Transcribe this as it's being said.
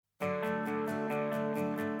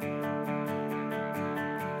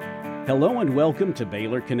Hello and welcome to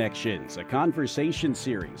Baylor Connections, a conversation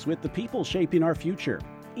series with the people shaping our future.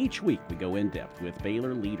 Each week we go in depth with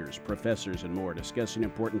Baylor leaders, professors, and more, discussing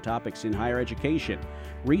important topics in higher education,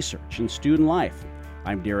 research, and student life.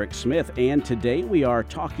 I'm Derek Smith, and today we are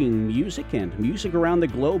talking music and music around the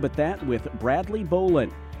globe at that with Bradley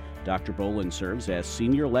Bolen. Dr. Bolen serves as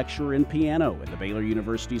senior lecturer in piano in the Baylor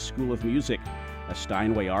University School of Music. A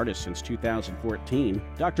Steinway artist since 2014,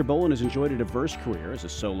 Dr. Bolen has enjoyed a diverse career as a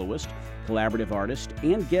soloist, collaborative artist,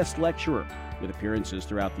 and guest lecturer, with appearances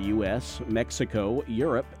throughout the U.S., Mexico,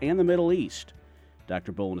 Europe, and the Middle East.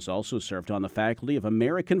 Dr. Bolen has also served on the faculty of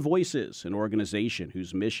American Voices, an organization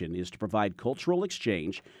whose mission is to provide cultural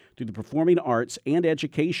exchange through the performing arts and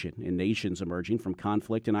education in nations emerging from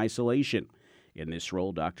conflict and isolation. In this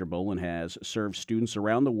role, Dr. Bolen has served students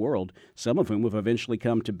around the world, some of whom have eventually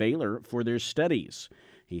come to Baylor for their studies.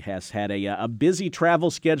 He has had a busy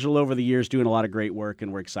travel schedule over the years, doing a lot of great work,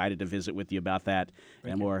 and we're excited to visit with you about that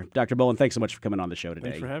and more. Dr. Bolen, thanks so much for coming on the show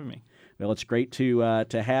today. Thanks for having me. Well, it's great to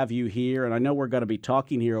have you here, and I know we're going to be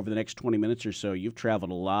talking here over the next 20 minutes or so. You've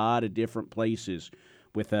traveled a lot of different places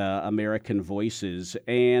with American Voices,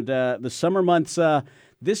 and the summer months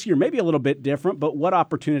this year may be a little bit different, but what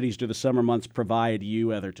opportunities do the summer months provide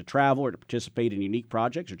you, either to travel or to participate in unique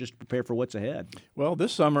projects or just to prepare for what's ahead? Well,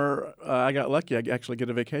 this summer I got lucky. I actually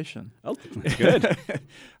get a vacation. Oh, that's good.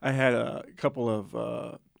 I had a couple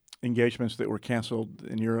of engagements that were canceled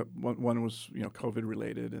in Europe. One was COVID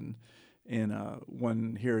related, and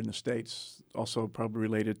one here in the States, also probably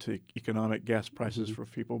related to economic gas prices for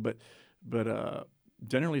people. But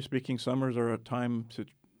generally speaking, summers are a time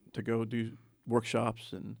to go do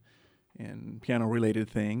workshops and piano-related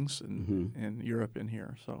things in Europe and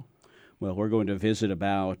here. So, well, we're going to visit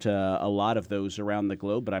about a lot of those around the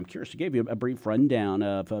globe, but I'm curious to give you a brief rundown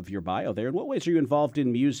of your bio there. In what ways are you involved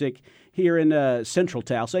in music here in Central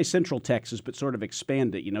Texas? I'll say Central Texas, but sort of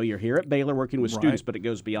expand it. You're here at Baylor working with students, but it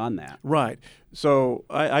goes beyond that. Right. So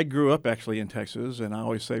I grew up actually in Texas, and I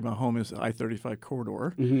always say my home is the I-35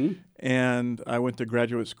 corridor. And I went to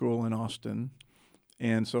graduate school in Austin.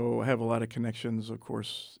 And so I have a lot of connections, of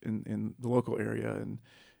course, in the local area,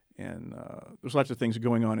 and there's lots of things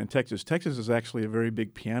going on in Texas. Texas is actually a very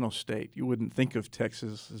big piano state. You wouldn't think of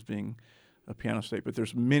Texas as being a piano state, but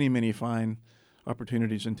there's many, many fine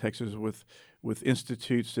opportunities in Texas with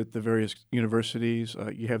institutes at the various universities.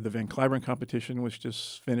 You have the Van Cliburn competition, which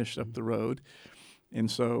just finished up the road, and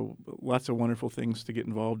so lots of wonderful things to get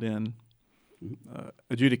involved in.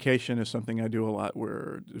 Adjudication is something I do a lot,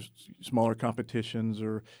 where there's smaller competitions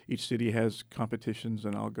or each city has competitions,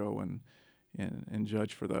 and I'll go and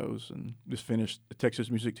judge for those. And just finished, the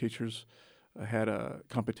Texas Music Teachers had a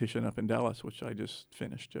competition up in Dallas, which I just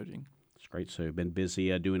finished judging. That's great. So you've been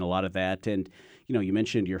busy doing a lot of that. And, you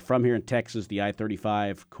mentioned you're from here in Texas, the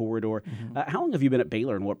I-35 corridor. How long have you been at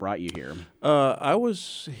Baylor, and what brought you here? I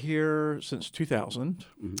was here since 2000.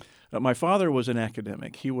 My father was an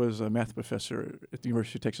academic. He was a math professor at the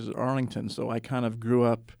University of Texas at Arlington, so I kind of grew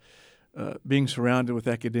up being surrounded with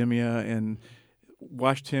academia and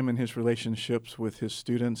watched him and his relationships with his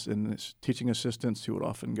students and his teaching assistants, who would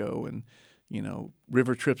often go and,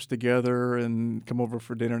 river trips together and come over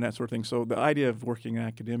for dinner and that sort of thing. So the idea of working in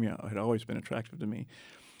academia had always been attractive to me.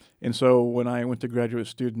 And so when I went to graduate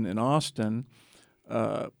student in Austin,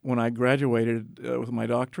 when I graduated with my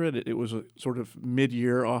doctorate, it was a sort of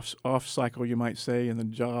mid-year off cycle, you might say, and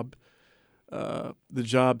the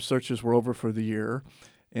job searches were over for the year.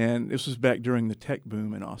 And this was back during the tech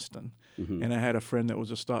boom in Austin. And I had a friend that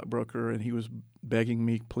was a stockbroker, and he was begging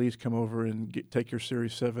me, please come over and take your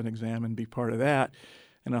Series 7 exam and be part of that.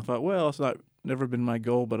 And I thought, well, it's never been my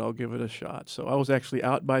goal, but I'll give it a shot. So I was actually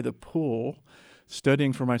out by the pool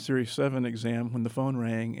studying for my Series 7 exam when the phone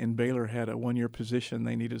rang, and Baylor had a one-year position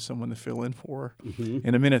they needed someone to fill in for.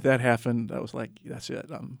 And the minute that happened, I was like, that's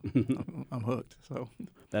it. I'm hooked. So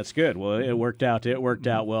that's good. Well, it worked out. It worked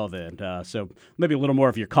out well then. So maybe a little more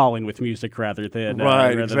of your calling with music rather than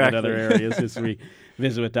than other areas as we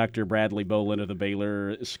visit with Dr. Bradley Bolen of the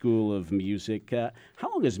Baylor School of Music.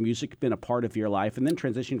 How long has music been a part of your life? And then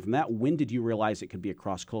transitioning from that, when did you realize it could be a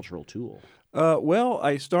cross-cultural tool? Well,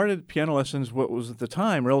 I started piano lessons what was at the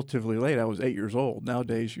time relatively late. I was 8 years old.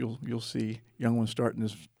 Nowadays, you'll see young ones starting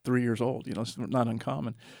as 3 years old. It's not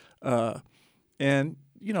uncommon. And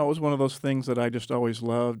it was one of those things that I just always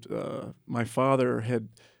loved. My father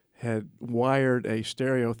had wired a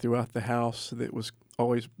stereo throughout the house that was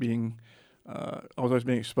always being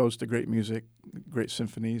exposed to great music, great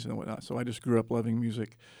symphonies and whatnot. So I just grew up loving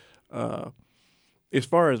music. As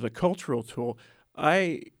far as a cultural tool,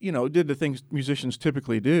 I, did the things musicians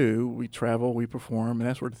typically do. We travel, we perform, and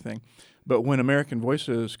that sort of thing. But when American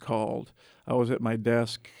Voices called, I was at my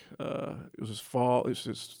desk. It was fall. It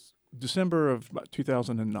was December of about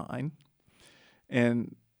 2009,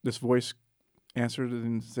 and this voice answered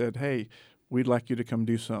and said, "Hey, we'd like you to come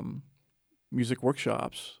do some music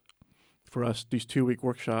workshops for us, these 2-week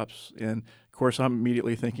workshops." And of course, I'm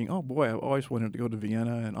immediately thinking, "Oh boy, I've always wanted to go to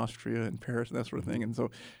Vienna and Austria and Paris and that sort of thing." And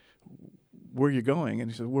so, where are you going?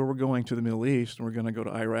 And he said, "Well, we're going to the Middle East, and we're going to go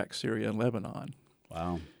to Iraq, Syria, and Lebanon."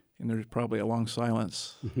 Wow. And there's probably a long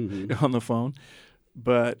silence on the phone.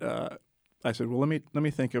 But I said, "Well, let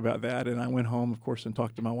me think about that." And I went home, of course, and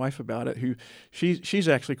talked to my wife about it. She's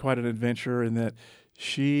actually quite an adventurer in that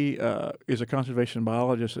she is a conservation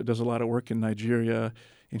biologist that does a lot of work in Nigeria,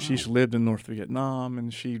 and she's lived in North Vietnam.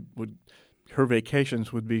 And her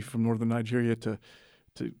vacations would be from northern Nigeria to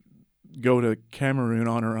go to Cameroon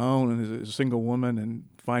on her own as a single woman and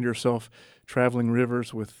find herself traveling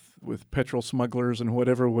rivers with petrol smugglers and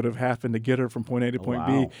whatever would have happened to get her from point A to point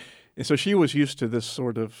B. And so she was used to this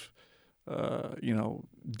sort of,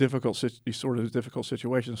 difficult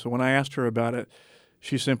situations. So when I asked her about it,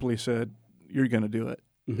 she simply said, "You're going to do it."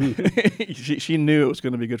 Mm-hmm. She knew it was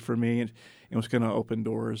going to be good for me, and it was going to open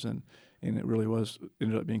doors, and it really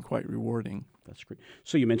ended up being quite rewarding. That's great.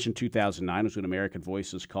 So you mentioned 2009 was when American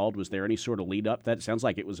Voices called. Was there any sort of lead up? That sounds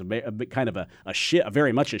like it was a bit kind of a shift,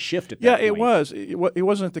 very much a shift at that point. Yeah, it was. It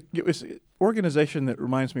wasn't it was an organization that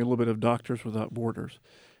reminds me a little bit of Doctors Without Borders.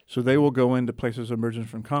 So they will go into places emerging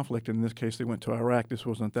from conflict. In this case, they went to Iraq. This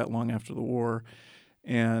wasn't that long after the war,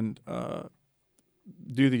 and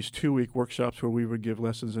do these 2-week workshops where we would give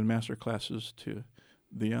lessons and master classes to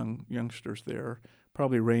the youngsters there,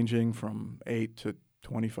 probably ranging from 8 to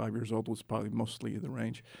 25 years old was probably mostly the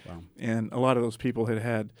range. Wow. And a lot of those people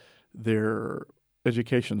had their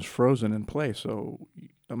educations frozen in place. So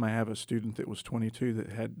I might have a student that was 22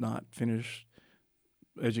 that had not finished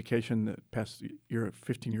education that passed the year at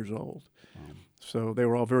 15 years old. Wow. So they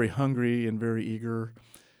were all very hungry and very eager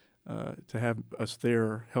to have us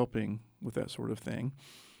there helping with that sort of thing.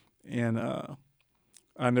 And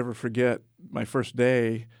I'll never forget my first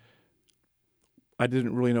day. I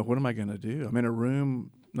didn't really know, what am I going to do? I'm in a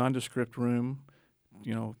room, nondescript room,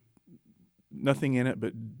 nothing in it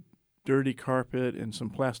but dirty carpet and some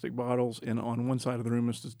plastic bottles. And on one side of the room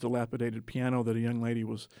is this dilapidated piano that a young lady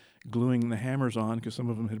was gluing the hammers on because some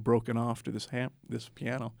of them had broken off to this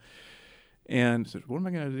piano. And I said, what am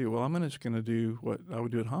I going to do? Well, I'm just going to do what I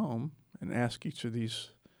would do at home and ask each of these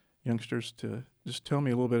youngsters to just tell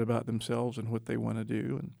me a little bit about themselves and what they want to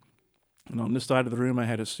do. And on this side of the room, I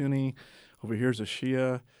had a Sunni. Over here's a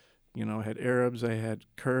Shia. I had Arabs. I had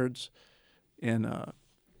Kurds. And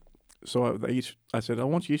so I said, I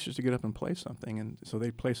want you each to get up and play something. And so they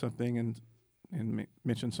play something and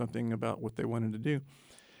mention something about what they wanted to do.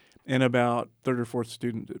 And about third or fourth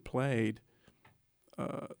student that played,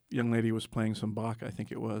 young lady was playing some Bach, I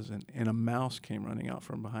think it was, and a mouse came running out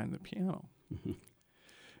from behind the piano. Mm-hmm.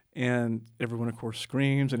 And everyone, of course,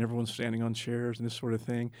 screams, and everyone's standing on chairs and this sort of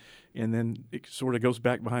thing. And then it sort of goes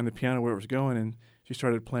back behind the piano where it was going, and she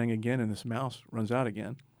started playing again, and this mouse runs out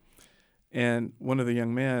again. And one of the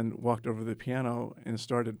young men walked over to the piano and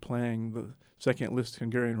started playing the second Liszt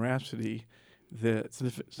Hungarian Rhapsody, the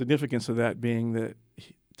significance of that being that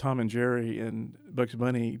Tom and Jerry and Bugs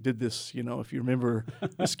Bunny did this, if you remember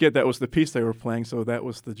the skit, that was the piece they were playing, so that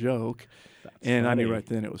was the joke. That's and funny. I knew right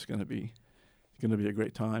then it was going to be a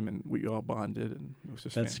great time, and we all bonded, and it was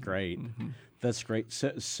just That's family. Great. Mm-hmm. That's great.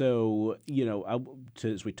 So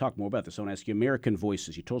as we talk more about this, I want to ask you, American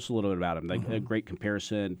Voices. You told us a little bit about them. Like, mm-hmm. a great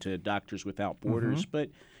comparison to Doctors Without Borders. Mm-hmm.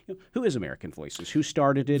 But who is American Voices? Who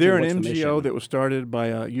started it? They're an NGO that was started by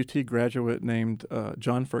a UT graduate named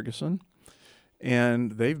John Ferguson,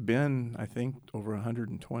 and they've been, I think, over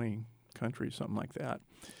 120 countries, something like that.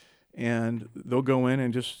 And they'll go in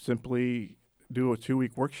and just simply do a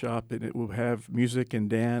 2-week workshop, and it will have music and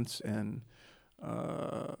dance and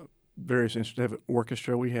various instruments. They have an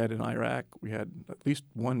orchestra. We had in Iraq, we had at least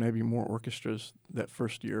one, maybe more orchestras that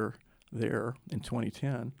first year there in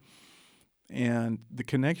 2010. And the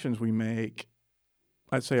connections we make,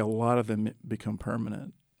 I'd say a lot of them become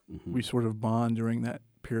permanent. Mm-hmm. We sort of bond during that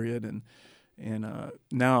period, and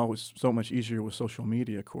now it's so much easier with social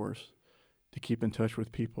media, of course, to keep in touch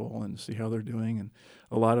with people and see how they're doing. And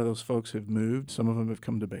a lot of those folks have moved. Some of them have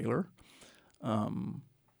come to Baylor. And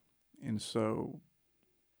so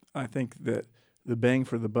I think that the bang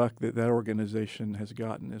for the buck that organization has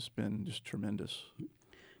gotten has been just tremendous.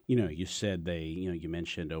 You said you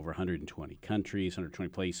mentioned over 120 countries, 120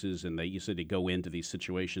 places, and you said they go into these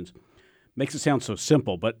situations. Makes it sound so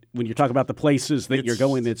simple, but when you talk about the places that you're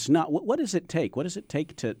going, it's not. What does it take? What does it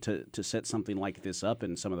take to set something like this up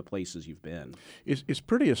in some of the places you've been? It's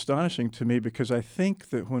pretty astonishing to me because I think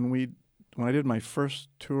that when I did my first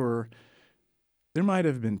tour, there might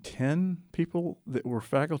have been 10 people that were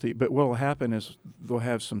faculty, but what will happen is they'll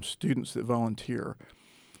have some students that volunteer.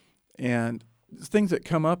 And things that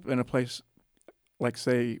come up in a place, like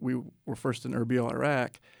say we were first in Erbil,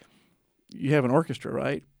 Iraq, you have an orchestra,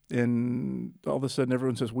 right? And all of a sudden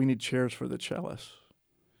everyone says, we need chairs for the cellists.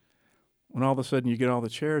 When all of a sudden you get all the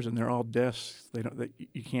chairs and they're all desks,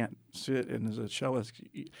 you can't sit, and as a cellist,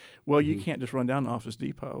 you can't just run down to Office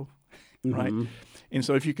Depot, right? And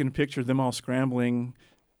so if you can picture them all scrambling,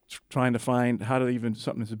 trying to find how to even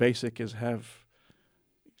something as basic as have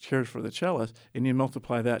chairs for the cellist, and you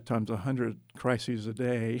multiply that times 100 crises a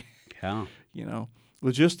day,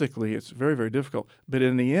 logistically, it's very, very difficult. But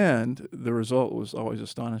in the end, the result was always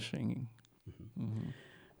astonishing.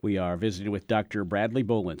 We are visiting with Dr. Bradley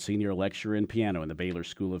Bolen, Senior Lecturer in Piano in the Baylor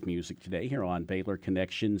School of Music today here on Baylor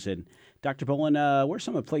Connections. And Dr. Bolen, where are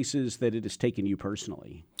some of the places that it has taken you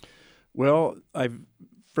personally? Well,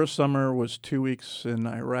 first summer was 2 weeks in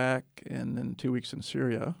Iraq, and then 2 weeks in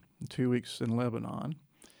Syria, and 2 weeks in Lebanon.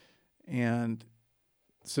 And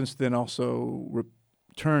since then also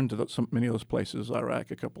returned to many of those places,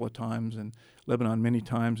 Iraq a couple of times, and Lebanon many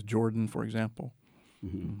times, Jordan, for example.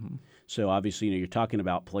 So obviously, you're talking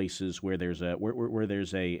about places where there's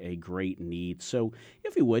a great need. So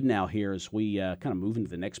if you would now here, as we kind of move into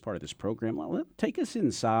the next part of this program, take us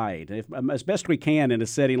inside, as best we can in a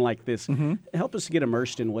setting like this. Help us get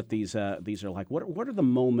immersed in what these are like. What are the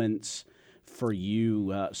moments for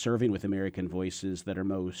you serving with American Voices that are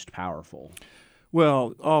most powerful?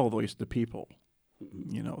 Well, always the people.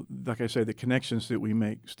 Like I say, the connections that we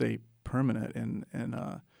make stay permanent,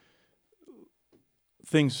 and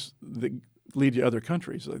things that lead to other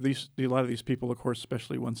countries. A lot of these people, of course,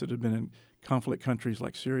 especially ones that have been in conflict countries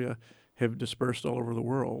like Syria, have dispersed all over the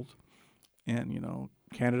world. And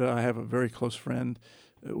Canada, I have a very close friend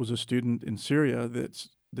that was a student in Syria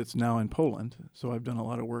that's now in Poland. So I've done a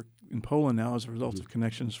lot of work in Poland now as a result of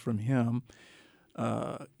connections from him.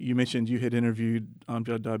 You mentioned you had interviewed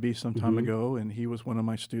Amjad Dabi some time ago, and he was one of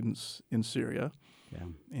my students in Syria. Yeah.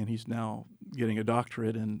 And he's now getting a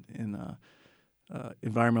doctorate in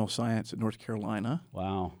environmental science at North Carolina.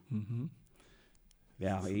 Wow.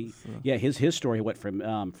 Yeah, his story went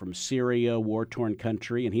from Syria, war-torn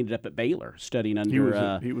country, and he ended up at Baylor studying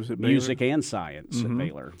under he was at music Baylor. and science at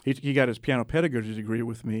Baylor. He got his piano pedagogy degree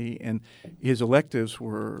with me, and his electives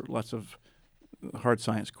were lots of hard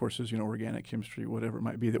science courses, organic chemistry, whatever it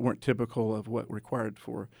might be, that weren't typical of what required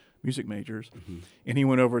for music majors. And he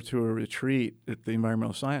went over to a retreat that the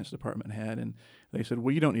environmental science department had, and they said,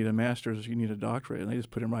 well, you don't need a master's, you need a doctorate. And they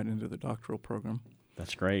just put him right into the doctoral program.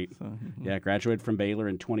 That's great. So, Yeah, graduated from Baylor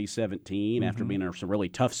in 2017 after being in some really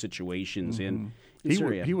tough situations in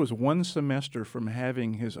Syria. He was one semester from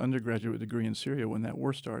having his undergraduate degree in Syria when that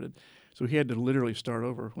war started. So he had to literally start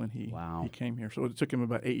over when he came here. So it took him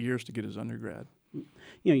about 8 years to get his undergrad.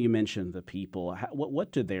 You mentioned the people.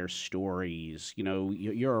 What do their stories,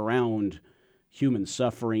 you're around human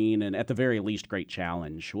suffering and at the very least great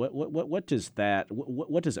challenge. What does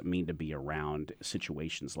it mean to be around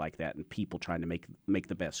situations like that and people trying to make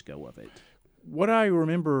the best go of it? What I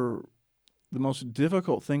remember, the most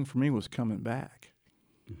difficult thing for me was coming back,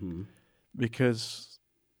 because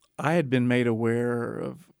I had been made aware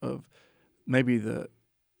of maybe the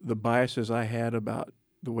biases I had about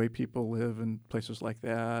the way people live in places like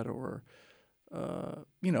that, or I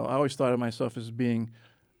always thought of myself as being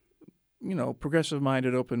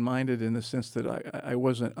progressive-minded, open-minded in the sense that I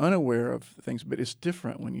wasn't unaware of things, but it's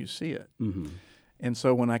different when you see it. And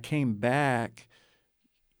so when I came back,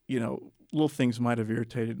 little things might have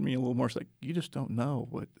irritated me a little more. It's like, you just don't know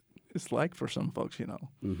what it's like for some folks,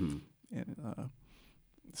 And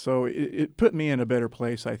so it put me in a better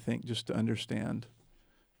place, I think, just to understand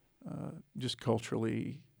just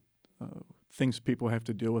culturally things people have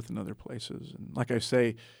to deal with in other places. And like I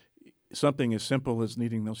say, something as simple as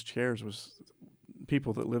needing those chairs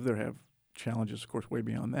people that live there have challenges, of course, way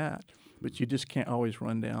beyond that. But you just can't always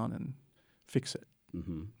run down and fix it.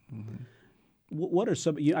 What are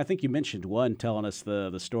some? I think you mentioned one, telling us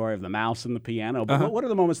the story of the mouse and the piano. But what are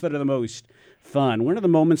the moments that are the most fun? What are the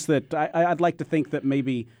moments that I'd like to think that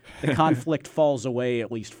maybe the conflict falls away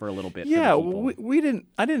at least for a little bit? Yeah, for the we didn't.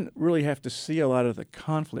 I didn't really have to see a lot of the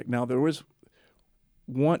conflict. Now there was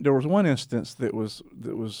one instance that was a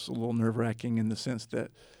little nerve-wracking in the sense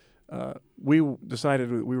that we decided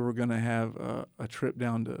we were going to have a trip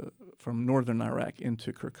down from northern Iraq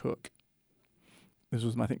into Kirkuk. this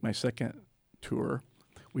was, I think, my second tour.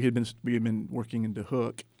 We had been working in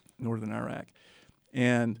Dahuk, northern Iraq,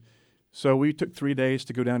 and so we took 3 days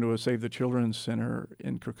to go down to a Save the Children center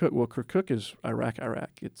in Kirkuk. Well, Kirkuk is Iraq.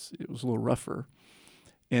 It was a little rougher,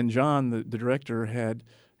 and John, the director, had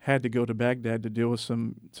to go to Baghdad to deal with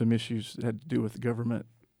some issues that had to do with government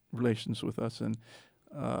relations with us, and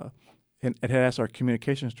had asked our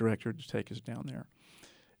communications director to take us down there.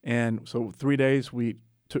 And so 3 days we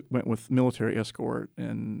went with military escort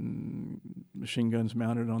and machine guns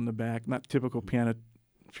mounted on the back, not typical piano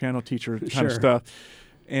teacher kind of stuff.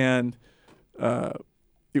 And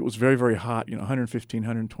it was very, very hot, 115,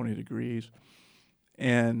 120 degrees.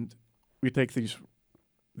 And we take these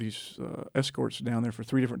escorts down there for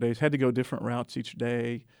 3 different days, had to go different routes each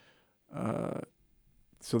day,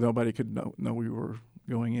 so nobody could know we were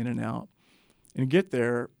going in and out. And get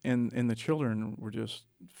there, and the children were just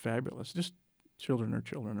fabulous. Just children are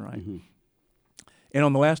children, right? Mm-hmm. And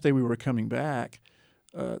on the last day we were coming back,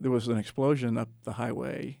 there was an explosion up the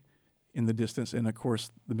highway in the distance, and of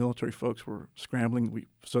course the military folks were scrambling. We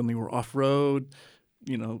suddenly were off-road,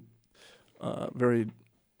 very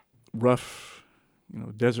rough,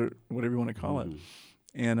 desert, whatever you want to call it.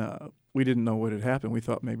 And we didn't know what had happened. We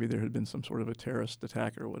thought maybe there had been some sort of a terrorist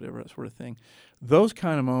attack or whatever, that sort of thing. Those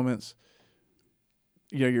kind of moments,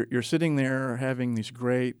 you're sitting there having these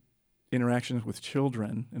great interactions with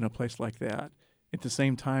children in a place like that. At the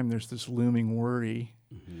same time, there's this looming worry.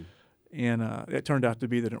 Mm-hmm. And it turned out to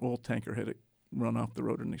be that an oil tanker had run off the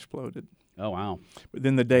road and exploded. Oh, wow. But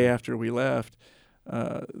then the day after we left,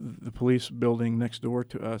 the police building next door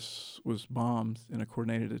to us was bombed in a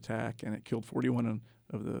coordinated attack, and it killed 41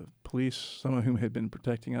 of the police, some of whom had been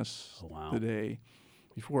protecting us the day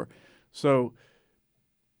before. So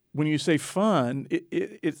when you say fun,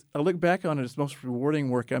 it's I look back on it as the most rewarding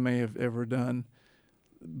work I may have ever done.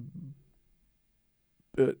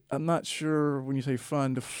 But I'm not sure when you say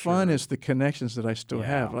fun. The fun is the connections that I still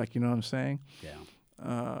have. Like, you know what I'm saying?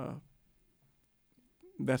 Yeah.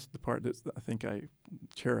 That's the part that I think I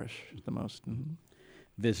cherish the most. Mm-hmm.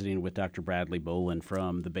 Visiting with Dr. Bradley Bolen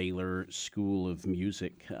from the Baylor School of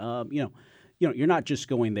Music. You're not just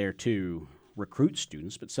going there to recruit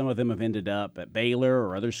students, but some of them have ended up at Baylor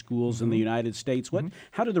or other schools in the United States.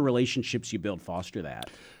 How do the relationships you build foster that?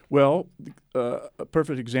 Well, a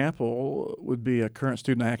perfect example would be a current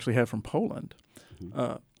student I actually have from Poland.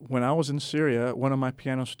 Mm-hmm. When I was in Syria, one of my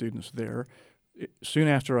piano students there, soon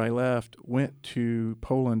after I left, went to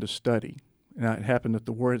Poland to study. And it happened that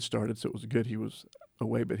the war had started, so it was good he was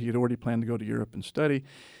away, but he had already planned to go to Europe and study.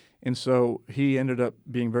 And so he ended up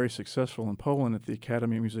being very successful in Poland at the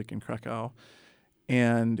Academy of Music in Krakow.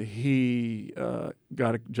 And he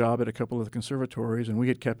got a job at a couple of the conservatories, and we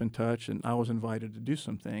had kept in touch, and I was invited to do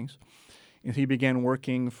some things. And he began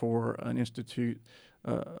working for an institute,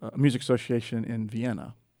 a music association in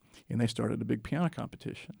Vienna, and they started a big piano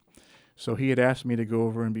competition. So he had asked me to go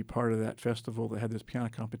over and be part of that festival that had this piano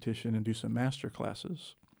competition and do some master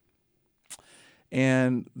classes.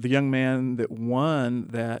 And the young man that won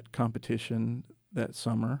that competition that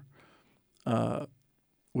summer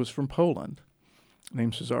was from Poland,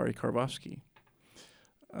 named Cezary Karwowski.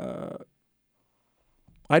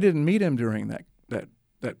 I didn't meet him during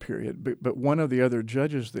that period, but one of the other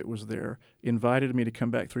judges that was there invited me to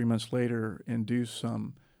come back 3 months later and do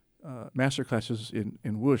some master classes in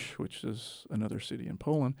Łódź, which is another city in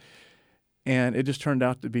Poland. And it just turned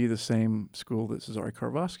out to be the same school that Cezary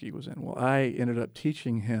Karwowski was in. Well, I ended up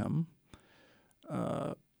teaching him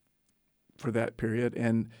for that period,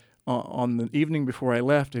 and on the evening before I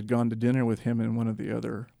left, had gone to dinner with him and one of the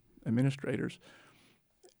other administrators.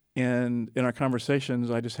 And in our conversations,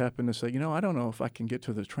 I just happened to say, I don't know if I can get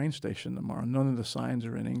to the train station tomorrow. None of the signs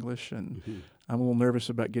are in English, and I'm a little nervous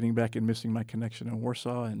about getting back and missing my connection in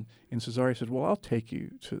Warsaw. And Cezary said, well, I'll take you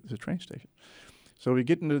to the train station. So we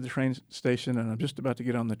get into the train station, and I'm just about to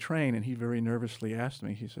get on the train, and he very nervously asked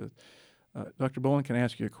me, he said, Dr. Bolen, can I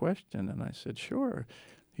ask you a question? And I said, sure.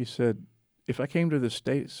 He said, if I came to the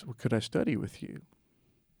States, could I study with you?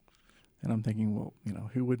 And I'm thinking, well,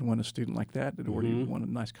 who wouldn't want a student like that already won a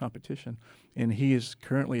nice competition? And he is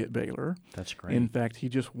currently at Baylor. That's great. In fact, he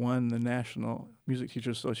just won the National Music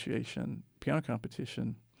Teachers Association piano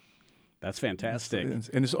competition. That's fantastic.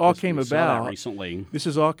 And this all came about recently. This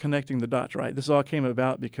is all connecting the dots, right? This all came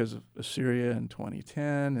about because of Syria in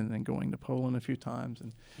 2010, and then going to Poland a few times,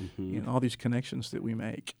 and all these connections that we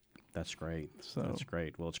make. That's great. So. That's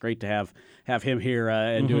great. Well, it's great to have him here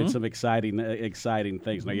and doing some exciting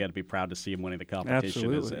things. I know you had to be proud to see him winning the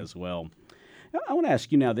competition as well. I want to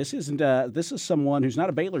ask you now. This is someone who's not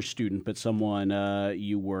a Baylor student, but someone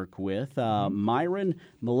you work with, Myron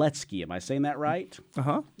Miletsky. Am I saying that right?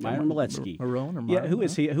 Myron Miletsky. Myron or Myron? Yeah. Who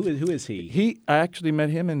is he? Who is he? I actually met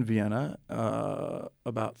him in Vienna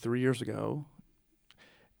about 3 years ago,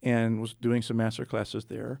 and was doing some master classes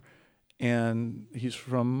there. And he's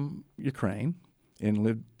from Ukraine,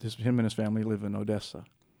 and him and his family live in Odessa.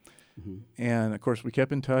 And of course, we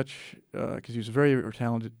kept in touch because he was a very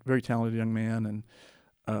talented young man. And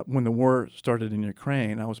when the war started in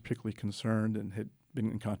Ukraine, I was particularly concerned and had been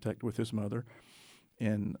in contact with his mother.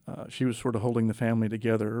 And she was sort of holding the family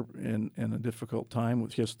together in a difficult time.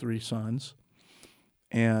 She has 3 sons.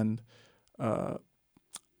 And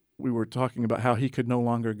we were talking about how he could no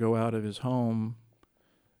longer go out of his home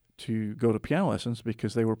to go to piano lessons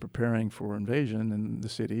because they were preparing for invasion in the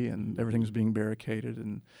city and everything was being barricaded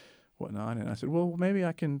and whatnot. And I said, well, maybe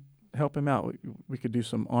I can help him out. We could do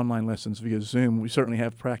some online lessons via Zoom. We certainly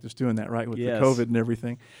have practice doing that, right, with the COVID and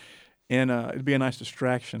everything. And it'd be a nice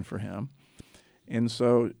distraction for him. And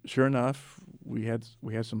so, sure enough, we had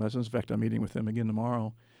some lessons. In fact, I'm meeting with him again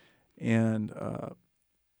tomorrow. And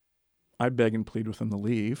I beg and plead with them to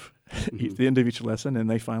leave at the end of each lesson, and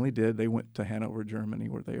they finally did. They went to Hanover, Germany,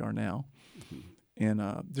 where they are now. And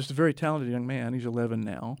just a very talented young man. He's 11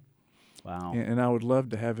 now. Wow. And I would love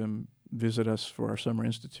to have him visit us for our summer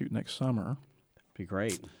institute next summer. Be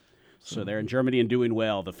great. So they're in Germany and doing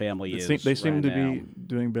well. The family is. They seem to be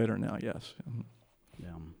doing better now, yes.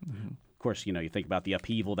 Yeah. Of course, you think about the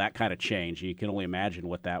upheaval, that kind of change. You can only imagine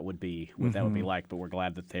what that would be, that would be like. But we're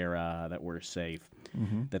glad that we're safe,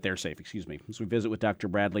 that they're safe. Excuse me. As we visit with Dr.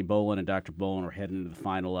 Bradley Bolen and Dr. Bolen, we're heading into the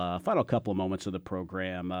final couple of moments of the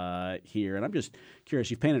program here. And I'm just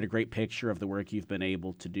curious. You've painted a great picture of the work you've been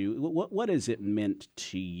able to do. What has it meant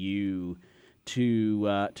to you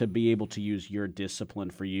to be able to use your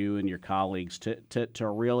discipline for you and your colleagues to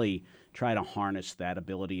really try to harness that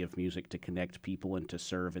ability of music to connect people and to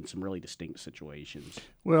serve in some really distinct situations?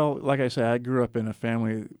 Well, like I said, I grew up in a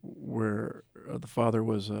family where the father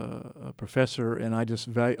was a professor, and I just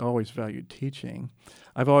always valued teaching.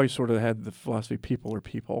 I've always sort of had the philosophy, people are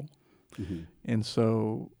people. And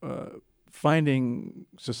so finding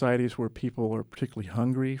societies where people are particularly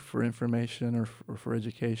hungry for information or for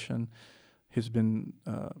education has been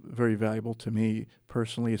very valuable to me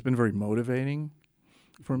personally. It's been very motivating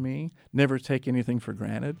for me. Never take anything for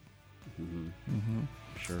granted.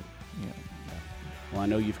 Sure. Yeah. Well, I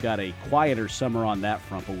know you've got a quieter summer on that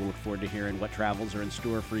front, but we'll look forward to hearing what travels are in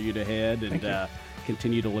store for you ahead, and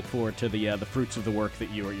continue to look forward to the fruits of the work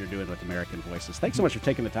that you're doing with American Voices. Thanks so much for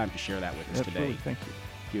taking the time to share that with us today. Thank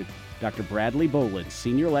you. Dr. Bradley Bolen,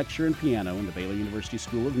 Senior Lecturer in Piano in the Baylor University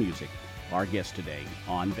School of Music, our guest today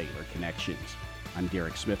on Baylor Connections. I'm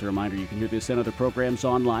Derek Smith. A reminder, you can hear this and other programs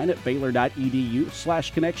online at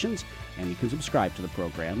baylor.edu/connections, and you can subscribe to the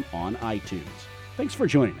program on iTunes. Thanks for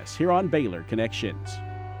joining us here on Baylor Connections.